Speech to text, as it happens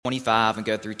25 and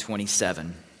go through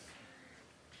 27.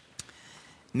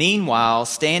 Meanwhile,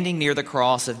 standing near the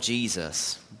cross of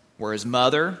Jesus were his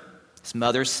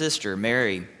mother's sister,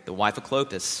 Mary, the wife of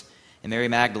Clopas, and Mary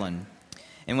Magdalene.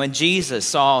 And when Jesus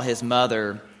saw his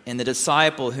mother and the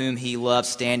disciple whom he loved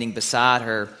standing beside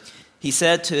her, he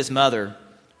said to his mother,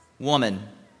 "Woman,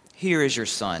 here is your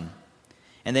son."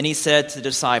 And then he said to the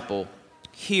disciple,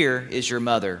 "Here is your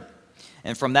mother."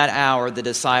 And from that hour, the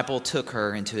disciple took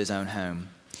her into his own home.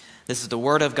 This is the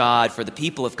word of God for the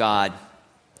people of God.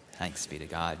 Thanks be to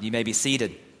God. You may be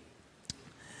seated.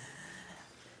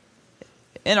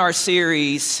 In our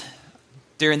series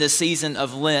during this season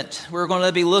of Lent, we're going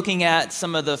to be looking at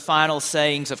some of the final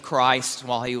sayings of Christ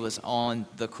while he was on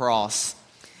the cross.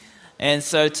 And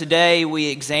so today we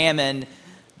examine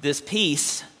this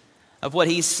piece of what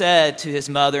he said to his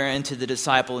mother and to the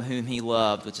disciple whom he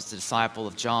loved, which is the disciple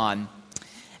of John.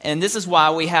 And this is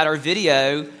why we had our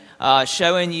video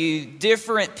showing you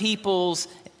different people's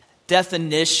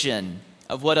definition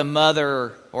of what a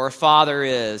mother or a father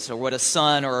is, or what a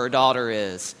son or a daughter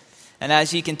is. And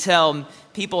as you can tell,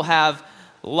 people have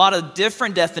a lot of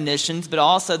different definitions, but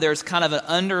also there's kind of an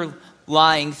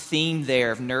underlying theme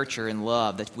there of nurture and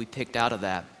love that we picked out of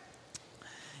that.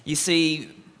 You see,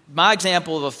 my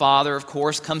example of a father, of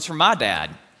course, comes from my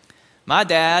dad. My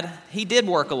dad, he did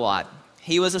work a lot.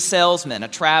 He was a salesman, a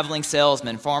traveling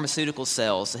salesman, pharmaceutical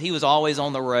sales. So he was always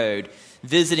on the road,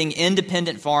 visiting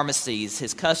independent pharmacies,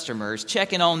 his customers,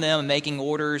 checking on them and making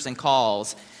orders and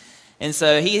calls. And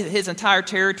so his entire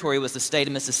territory was the state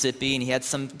of Mississippi, and he had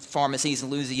some pharmacies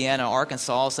in Louisiana,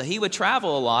 Arkansas. So he would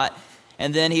travel a lot,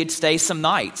 and then he'd stay some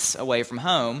nights away from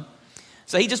home.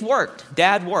 So he just worked.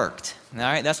 Dad worked. All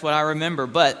right, that's what I remember.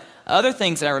 But other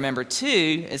things that I remember,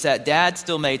 too, is that Dad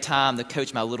still made time to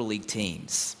coach my Little League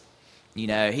teams. You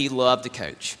know, he loved to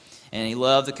coach, and he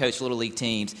loved to coach Little League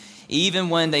teams. Even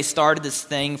when they started this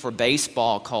thing for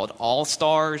baseball called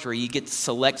All-Stars, where you get to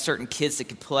select certain kids that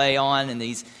could play on in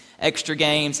these extra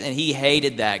games, and he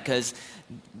hated that because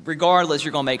regardless,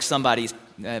 you're going to make somebody's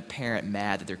parent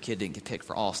mad that their kid didn't get picked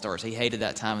for All-Stars. He hated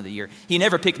that time of the year. He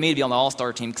never picked me to be on the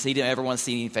All-Star team because he didn't ever want to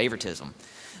see any favoritism.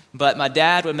 But my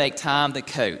dad would make time to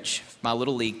coach my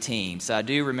Little League team, so I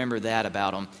do remember that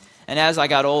about him. And as I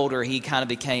got older, he kind of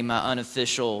became my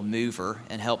unofficial mover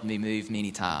and helped me move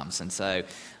many times. And so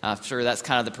I'm sure that's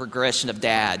kind of the progression of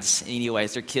dads. Anyway,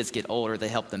 as their kids get older, they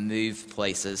help them move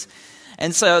places.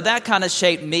 And so that kind of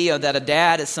shaped me, that a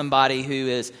dad is somebody who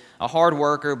is a hard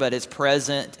worker but is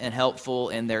present and helpful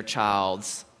in their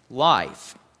child's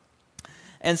life.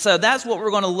 And so that's what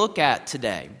we're going to look at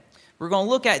today. We're going to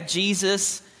look at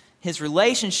Jesus, his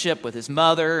relationship with his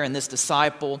mother and this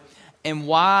disciple, and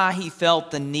why he felt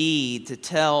the need to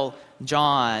tell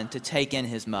John to take in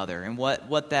his mother and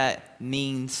what that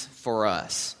means for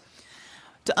us.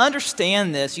 To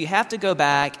understand this, you have to go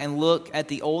back and look at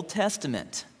the Old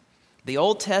Testament. The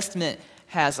Old Testament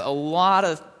has a lot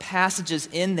of passages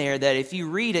in there that if you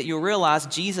read it, you'll realize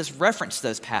Jesus referenced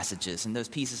those passages and those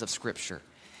pieces of Scripture.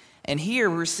 And here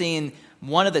we're seeing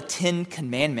one of the 10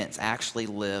 Commandments actually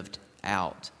lived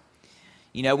out.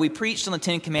 You know, we preached on the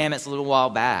 10 Commandments a little while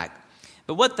back.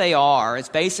 But what they are is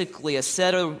basically a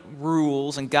set of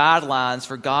rules and guidelines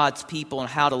for God's people and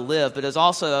how to live, but it's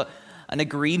also an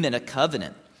agreement, a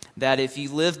covenant, that if you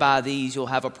live by these, you'll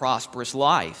have a prosperous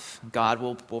life. God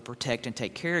will protect and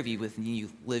take care of you with you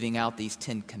living out these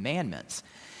 10 commandments.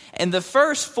 And the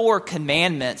first 4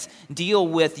 commandments deal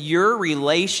with your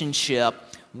relationship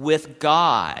with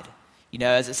God. You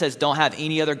know, as it says, don't have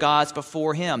any other gods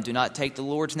before him. Do not take the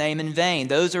Lord's name in vain.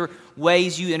 Those are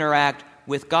ways you interact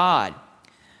with God.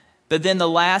 But then the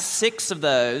last 6 of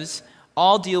those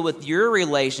all deal with your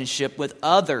relationship with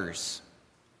others,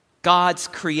 God's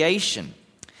creation.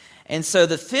 And so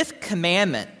the 5th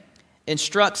commandment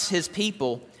instructs his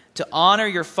people to honor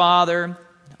your father,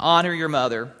 honor your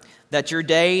mother, that your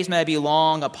days may be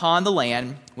long upon the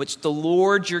land which the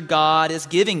Lord your God is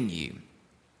giving you.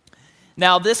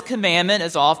 Now, this commandment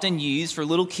is often used for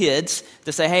little kids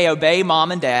to say, hey, obey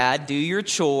mom and dad, do your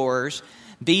chores,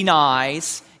 be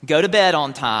nice, go to bed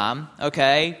on time,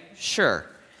 okay? Sure.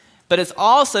 But it's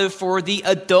also for the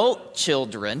adult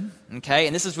children, okay?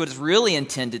 And this is what it's really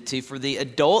intended to, for the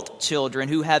adult children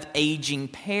who have aging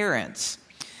parents.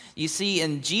 You see,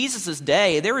 in Jesus'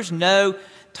 day, there was no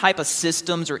type of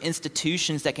systems or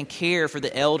institutions that can care for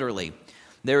the elderly.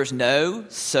 There was no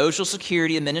Social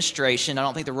Security Administration. I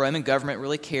don't think the Roman government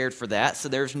really cared for that. So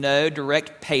there's no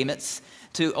direct payments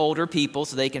to older people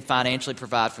so they can financially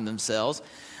provide for themselves.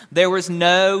 There was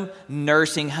no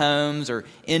nursing homes or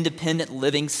independent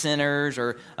living centers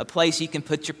or a place you can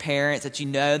put your parents that you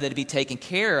know that'd be taken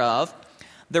care of.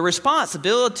 the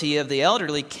responsibility of the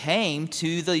elderly came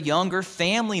to the younger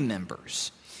family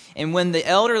members. And when the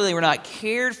elderly were not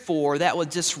cared for, that would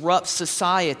disrupt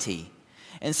society.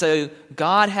 And so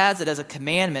God has it as a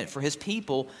commandment for his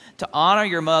people to honor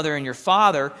your mother and your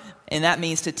father, and that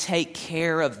means to take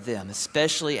care of them,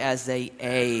 especially as they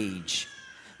age.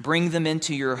 Bring them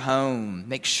into your home.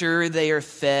 Make sure they are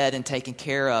fed and taken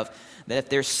care of. That if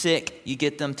they're sick, you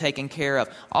get them taken care of.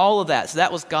 All of that. So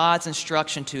that was God's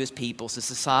instruction to his people so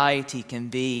society can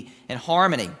be in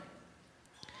harmony.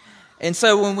 And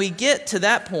so when we get to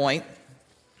that point,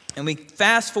 and we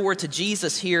fast forward to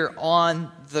Jesus here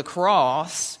on the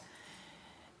cross,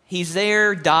 he's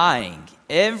there dying.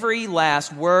 Every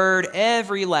last word,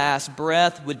 every last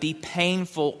breath would be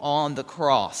painful on the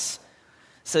cross.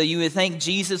 So you would think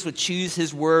Jesus would choose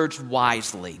his words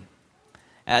wisely.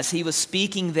 As he was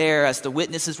speaking there, as the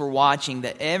witnesses were watching,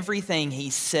 that everything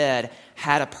he said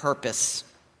had a purpose,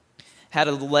 had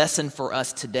a lesson for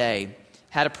us today,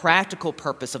 had a practical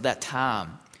purpose of that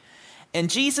time. And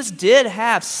Jesus did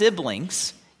have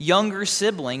siblings, younger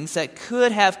siblings, that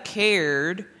could have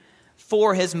cared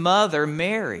for his mother,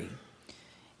 Mary.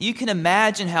 You can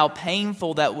imagine how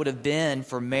painful that would have been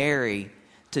for Mary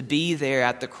to be there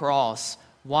at the cross,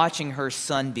 watching her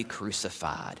son be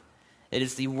crucified. It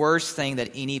is the worst thing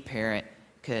that any parent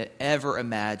could ever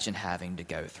imagine having to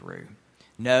go through,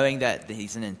 knowing that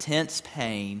he's in intense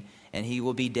pain and he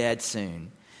will be dead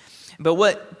soon. But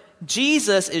what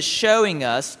Jesus is showing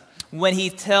us when he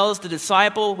tells the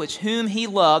disciple whom he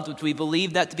loved, which we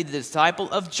believe that to be the disciple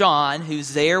of John,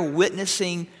 who's there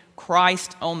witnessing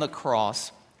Christ on the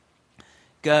cross,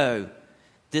 go,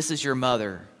 this is your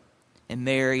mother, and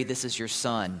Mary, this is your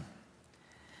son.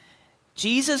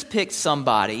 Jesus picked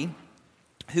somebody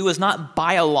who was not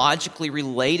biologically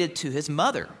related to his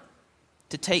mother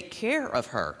to take care of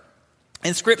her.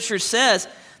 And Scripture says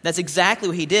that's exactly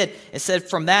what he did. It said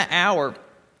from that hour,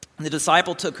 the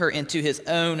disciple took her into his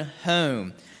own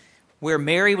home, where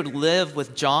Mary would live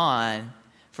with John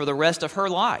for the rest of her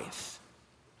life.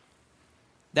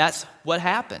 That's what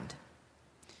happened.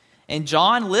 And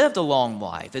John lived a long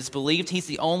life. It's believed he's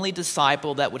the only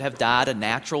disciple that would have died a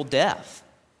natural death.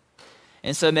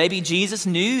 And so maybe Jesus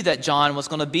knew that John was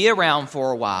going to be around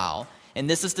for a while, and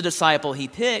this is the disciple he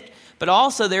picked. But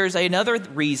also there's another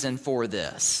reason for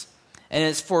this, and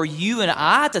it's for you and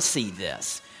I to see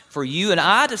this. For you and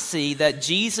I to see that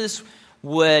Jesus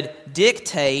would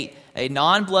dictate a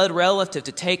non-blood relative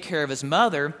to take care of his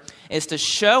mother is to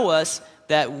show us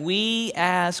that we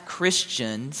as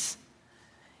Christians,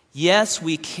 yes,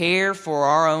 we care for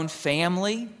our own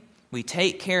family. We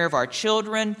take care of our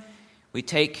children. We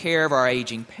take care of our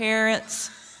aging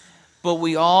parents. But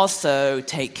we also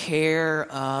take care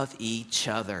of each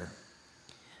other.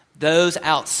 Those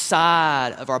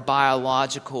outside of our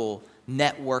biological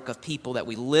network of people that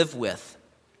we live with.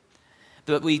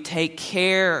 But we take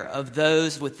care of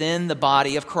those within the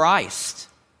body of Christ.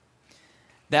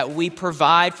 That we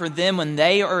provide for them when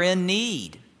they are in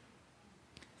need.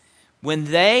 When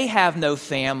they have no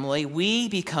family, we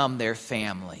become their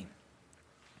family.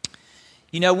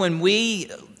 You know, when we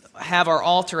have our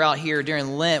altar out here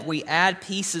during Lent, we add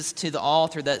pieces to the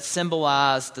altar that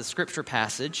symbolize the scripture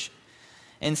passage.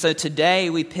 And so today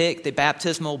we pick the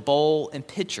baptismal bowl and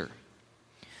pitcher.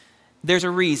 There's a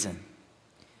reason.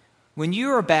 When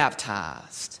you are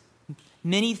baptized,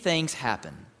 many things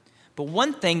happen. But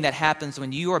one thing that happens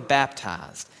when you are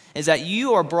baptized is that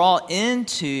you are brought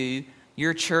into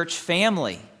your church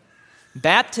family.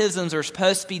 Baptisms are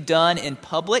supposed to be done in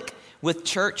public with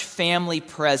church family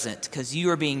present because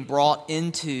you are being brought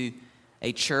into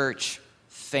a church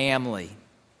family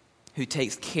who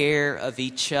takes care of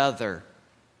each other.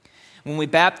 When we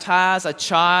baptize a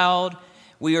child,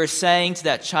 we are saying to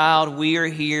that child, we are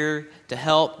here to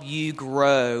help you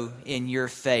grow in your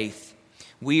faith.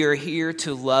 We are here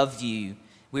to love you.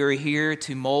 We are here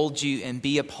to mold you and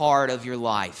be a part of your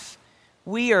life.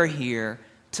 We are here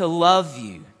to love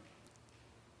you.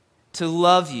 To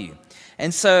love you.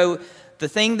 And so the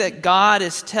thing that God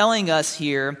is telling us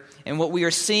here and what we are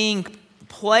seeing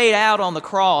played out on the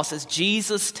cross is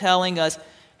Jesus telling us,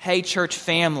 hey, church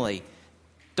family,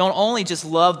 don't only just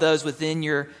love those within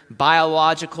your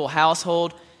biological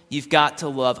household, you've got to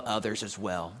love others as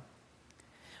well.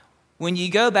 When you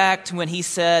go back to when he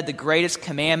said the greatest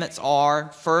commandments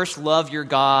are, first, love your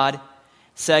God,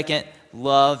 second,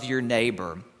 love your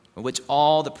neighbor, which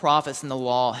all the prophets and the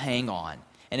law hang on.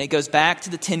 And it goes back to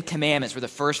the 10 commandments, where the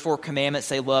first 4 commandments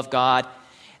say love God,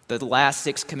 the last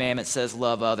 6 commandments says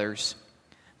love others.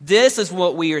 This is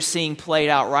what we are seeing played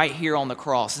out right here on the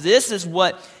cross. This is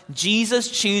what Jesus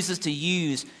chooses to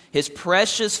use his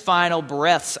precious final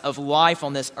breaths of life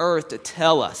on this earth to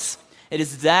tell us.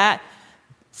 It's that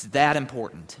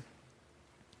important.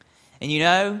 And you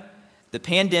know, the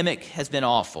pandemic has been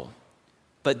awful.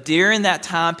 But during that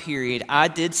time period, I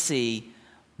did see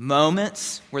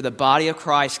moments where the body of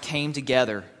Christ came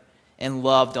together and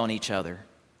loved on each other.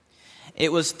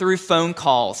 It was through phone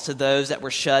calls to those that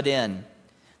were shut in,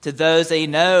 to those they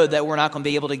know that were not going to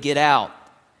be able to get out.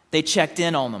 They checked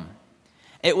in on them.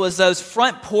 It was those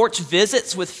front porch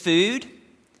visits with food.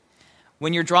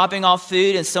 When you're dropping off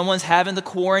food and someone's having the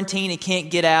quarantine and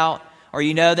can't get out, or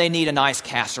you know they need a nice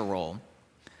casserole.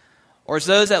 Or it's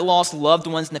those that lost loved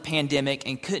ones in the pandemic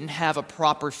and couldn't have a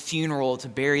proper funeral to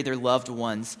bury their loved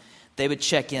ones. They would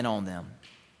check in on them.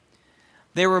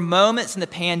 There were moments in the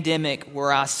pandemic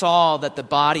where I saw that the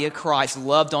body of Christ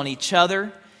loved on each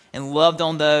other and loved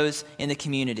on those in the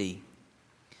community.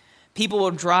 People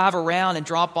would drive around and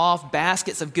drop off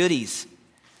baskets of goodies.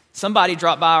 Somebody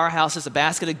dropped by our house with a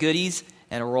basket of goodies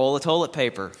and a roll of toilet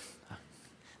paper.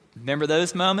 Remember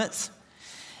those moments?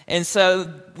 And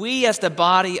so we as the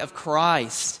body of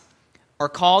Christ are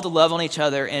called to love on each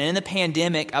other. And in the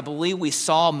pandemic, I believe we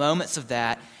saw moments of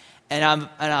that. And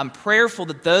I'm prayerful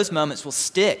that those moments will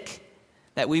stick,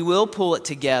 that we will pull it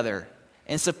together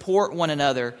and support one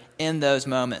another in those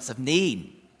moments of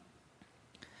need.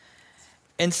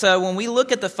 And so when we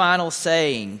look at the final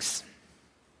sayings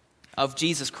of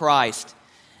Jesus Christ,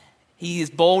 he is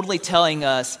boldly telling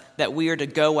us that we are to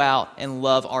go out and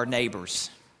love our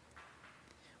neighbors.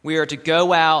 We are to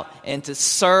go out and to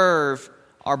serve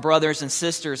our brothers and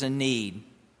sisters in need.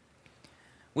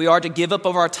 We are to give up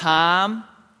of our time.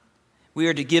 We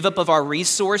are to give up of our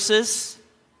resources.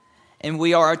 And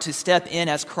we are to step in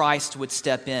as Christ would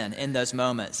step in those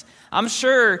moments. I'm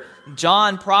sure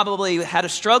John probably had a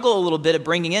struggle a little bit of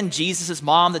bringing in Jesus'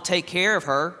 mom to take care of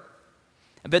her.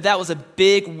 But that was a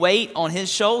big weight on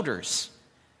his shoulders.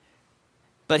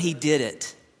 But he did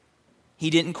it. He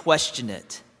didn't question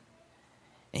it.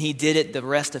 And he did it the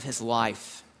rest of his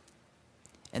life.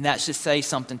 And that should say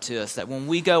something to us, that when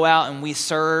we go out and we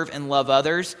serve and love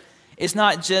others, it's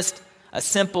not just a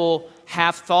simple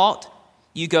half thought.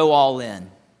 You go all in.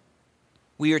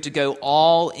 We are to go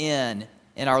all in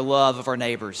our love of our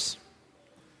neighbors.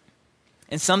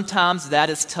 And sometimes that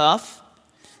is tough.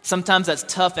 Sometimes that's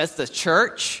tough as the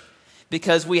church,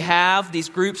 because we have these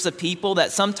groups of people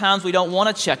that sometimes we don't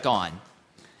want to check on.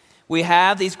 We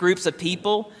have these groups of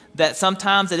people that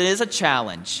sometimes it is a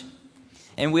challenge.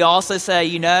 And we also say,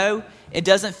 it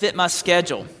doesn't fit my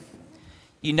schedule.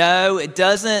 It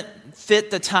doesn't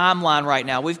fit the timeline right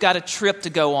now. We've got a trip to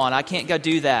go on. I can't go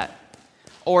do that.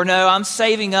 Or no, I'm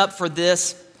saving up for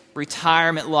this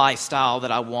retirement lifestyle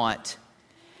that I want.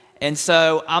 And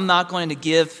so I'm not going to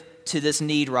give to this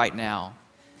need right now.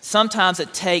 Sometimes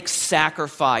it takes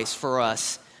sacrifice for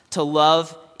us to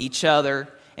love each other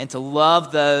and to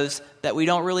love those that we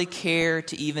don't really care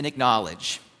to even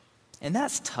acknowledge. And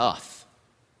that's tough.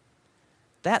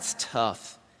 That's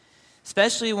tough.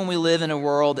 Especially when we live in a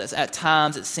world that at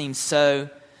times it seems so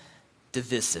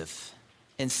divisive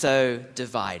and so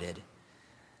divided.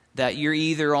 That you're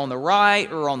either on the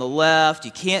right or on the left.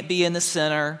 You can't be in the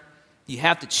center. You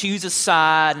have to choose a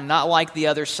side and not like the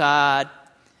other side.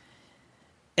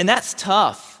 And that's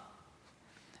tough.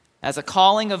 As a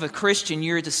calling of a Christian,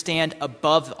 you're to stand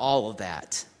above all of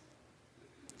that.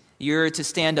 You're to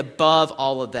stand above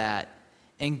all of that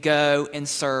and go and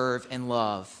serve and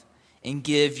love and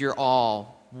give your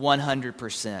all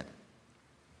 100%.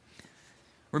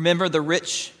 Remember the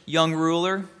rich young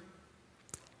ruler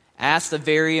asked a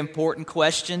very important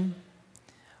question.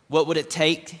 What would it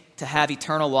take to have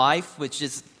eternal life? Which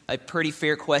is a pretty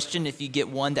fair question if you get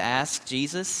one to ask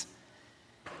Jesus.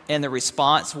 And the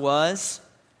response was,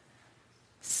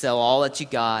 sell all that you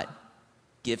got,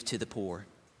 give to the poor.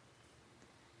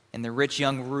 And the rich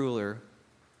young ruler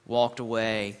walked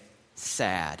away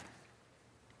sad.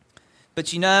 But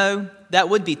that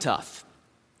would be tough.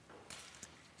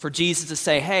 For Jesus to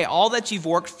say, hey, all that you've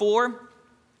worked for,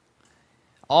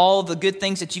 all the good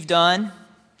things that you've done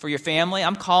for your family,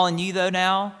 I'm calling you, though,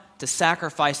 now to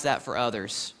sacrifice that for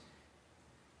others.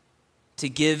 To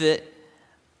give it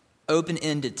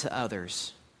open-ended to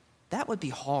others. That would be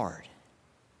hard.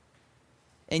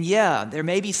 And yeah, there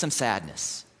may be some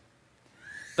sadness.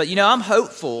 But I'm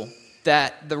hopeful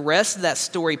that the rest of that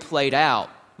story played out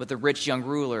with the rich young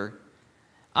ruler.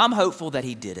 I'm hopeful that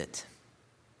he did it.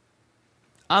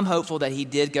 I'm hopeful that he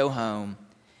did go home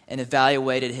and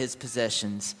evaluated his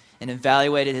possessions and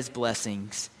evaluated his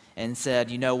blessings and said,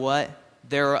 you know what?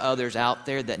 There are others out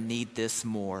there that need this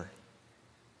more.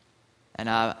 And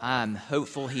I'm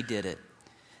hopeful he did it.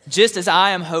 Just as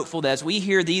I am hopeful that as we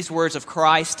hear these words of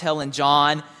Christ telling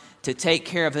John to take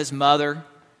care of his mother,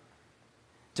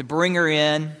 to bring her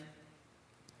in,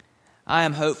 I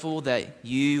am hopeful that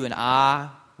you and I,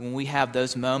 when we have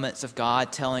those moments of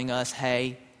God telling us,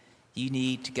 hey, you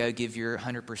need to go give your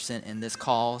 100% in this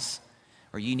cause,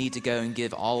 or you need to go and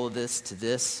give all of this to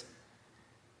this,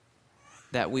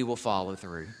 that we will follow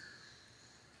through,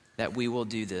 that we will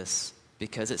do this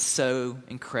because it's so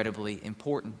incredibly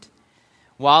important.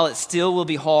 While it still will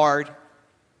be hard,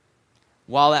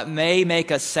 while that may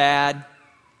make us sad,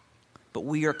 but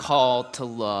we are called to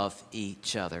love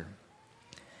each other.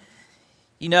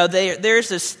 You know, there's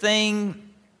this thing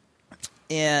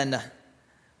in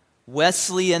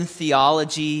Wesleyan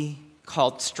theology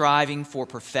called striving for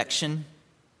perfection,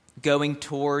 going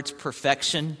towards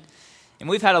perfection. And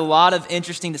we've had a lot of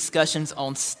interesting discussions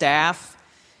on staff.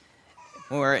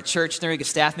 When we're at church during a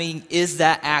staff meeting, is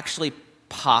that actually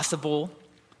possible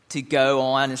to go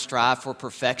on and strive for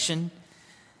perfection?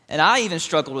 And I even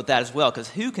struggled with that as well, because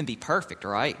who can be perfect,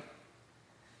 right?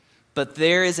 But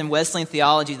there is in Wesleyan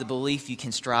theology the belief you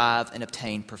can strive and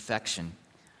obtain perfection.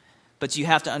 But you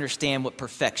have to understand what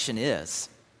perfection is.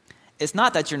 It's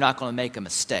not that you're not going to make a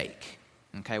mistake.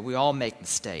 Okay, we all make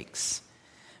mistakes.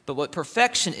 But what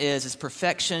perfection is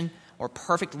perfection or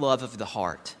perfect love of the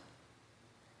heart.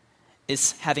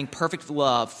 It's having perfect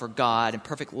love for God and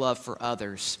perfect love for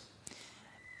others.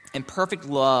 And perfect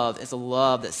love is a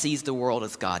love that sees the world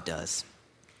as God does.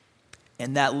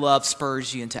 And that love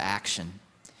spurs you into action.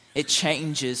 It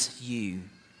changes you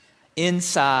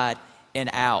inside and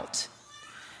out.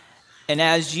 And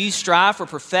as you strive for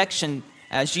perfection,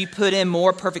 as you put in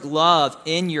more perfect love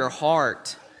in your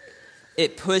heart,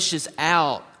 it pushes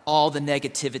out all the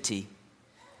negativity.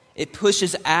 It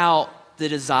pushes out the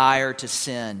desire to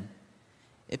sin.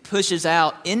 It pushes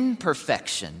out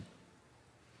imperfection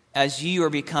as you are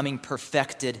becoming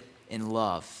perfected in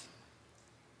love.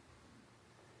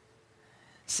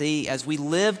 See, as we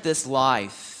live this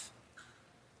life,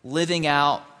 living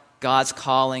out God's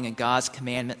calling and God's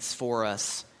commandments for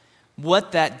us,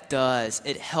 what that does,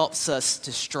 it helps us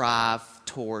to strive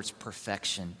towards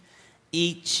perfection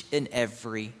each and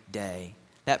every day.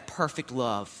 That perfect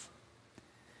love,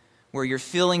 where you're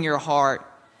filling your heart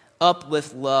up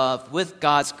with love, with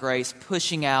God's grace,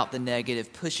 pushing out the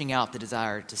negative, pushing out the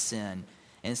desire to sin.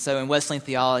 And so in Wesleyan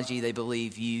theology, they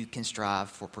believe you can strive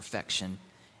for perfection,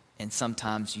 and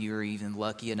sometimes you're even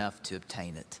lucky enough to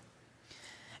obtain it.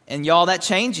 And y'all, that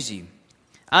changes you.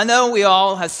 I know we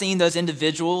all have seen those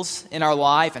individuals in our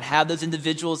life and have those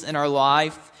individuals in our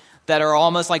life that are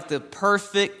almost like the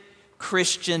perfect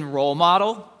Christian role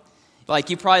model. Like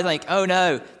you probably think, oh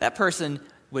no, that person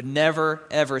would never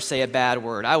ever say a bad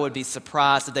word. I would be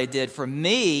surprised if they did. For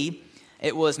me,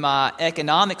 it was my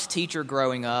economics teacher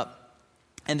growing up.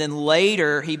 And then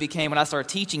later he became, when I started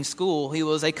teaching school, he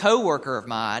was a coworker of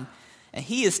mine. And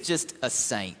he is just a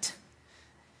saint.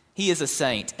 He is a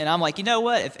saint. And I'm like, you know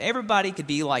what? If everybody could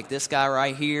be like this guy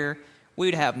right here,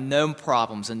 we'd have no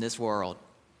problems in this world.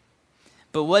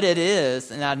 But what it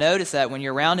is, and I notice that when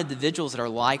you're around individuals that are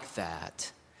like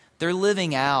that, they're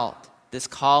living out this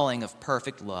calling of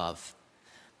perfect love,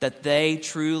 that they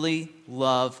truly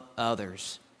love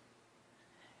others.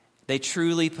 They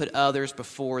truly put others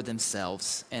before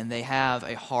themselves, and they have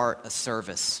a heart of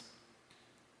service.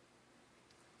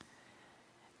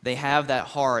 They have that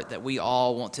heart that we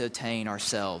all want to attain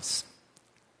ourselves.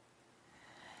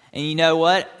 And you know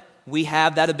what? We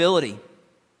have that ability,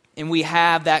 and we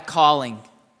have that calling.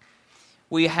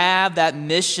 We have that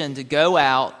mission to go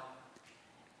out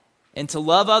and to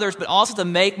love others, but also to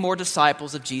make more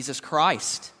disciples of Jesus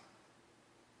Christ.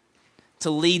 To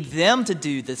lead them to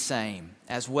do the same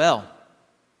as well.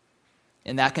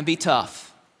 And that can be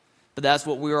tough, but that's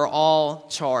what we are all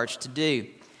charged to do.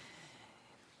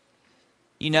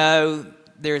 You know,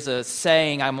 there's a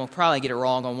saying, I'm going to probably get it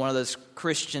wrong, on one of those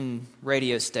Christian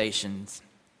radio stations.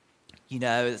 You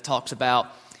know, it talks about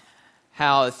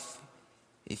how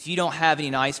if you don't have any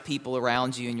nice people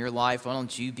around you in your life, why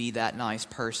don't you be that nice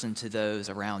person to those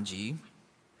around you?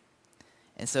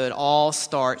 And so it all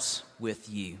starts with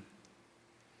you.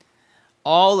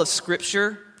 All of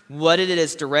Scripture, what it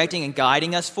is directing and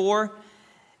guiding us for,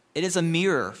 it is a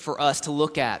mirror for us to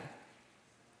look at.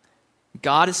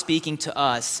 God is speaking to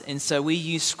us, and so we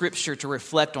use Scripture to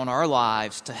reflect on our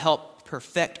lives, to help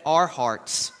perfect our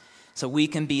hearts so we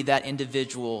can be that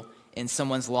individual in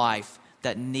someone's life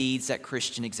that needs that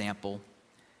Christian example,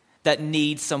 that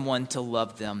needs someone to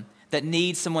love them, that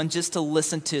needs someone just to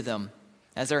listen to them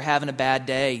as they're having a bad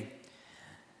day,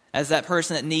 as that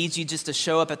person that needs you just to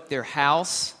show up at their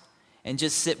house and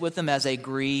just sit with them as they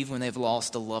grieve when they've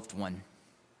lost a loved one.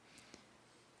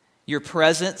 Your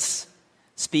presence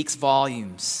speaks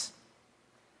volumes.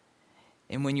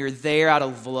 And when you're there out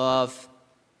of love,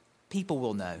 people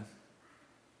will know.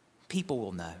 People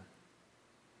will know.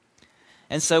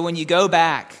 And so when you go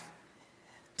back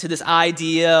to this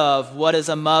idea of what is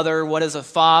a mother, what is a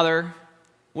father,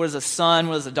 what is a son,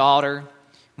 what is a daughter,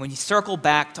 when you circle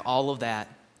back to all of that,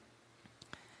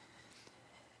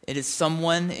 it is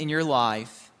someone in your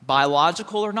life,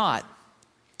 biological or not,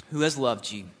 who has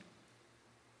loved you.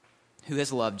 Who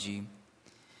has loved you.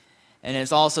 And it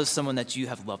is also someone that you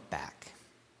have loved back.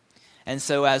 And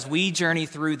so as we journey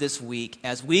through this week,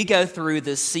 as we go through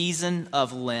this season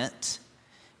of Lent,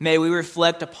 may we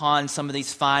reflect upon some of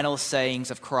these final sayings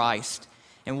of Christ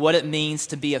and what it means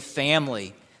to be a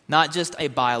family, not just a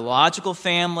biological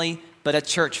family, but a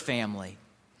church family.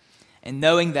 And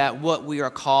knowing that what we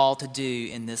are called to do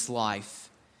in this life,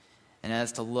 and that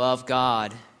is to love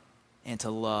God and to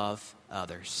love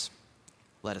others.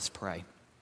 Let us pray.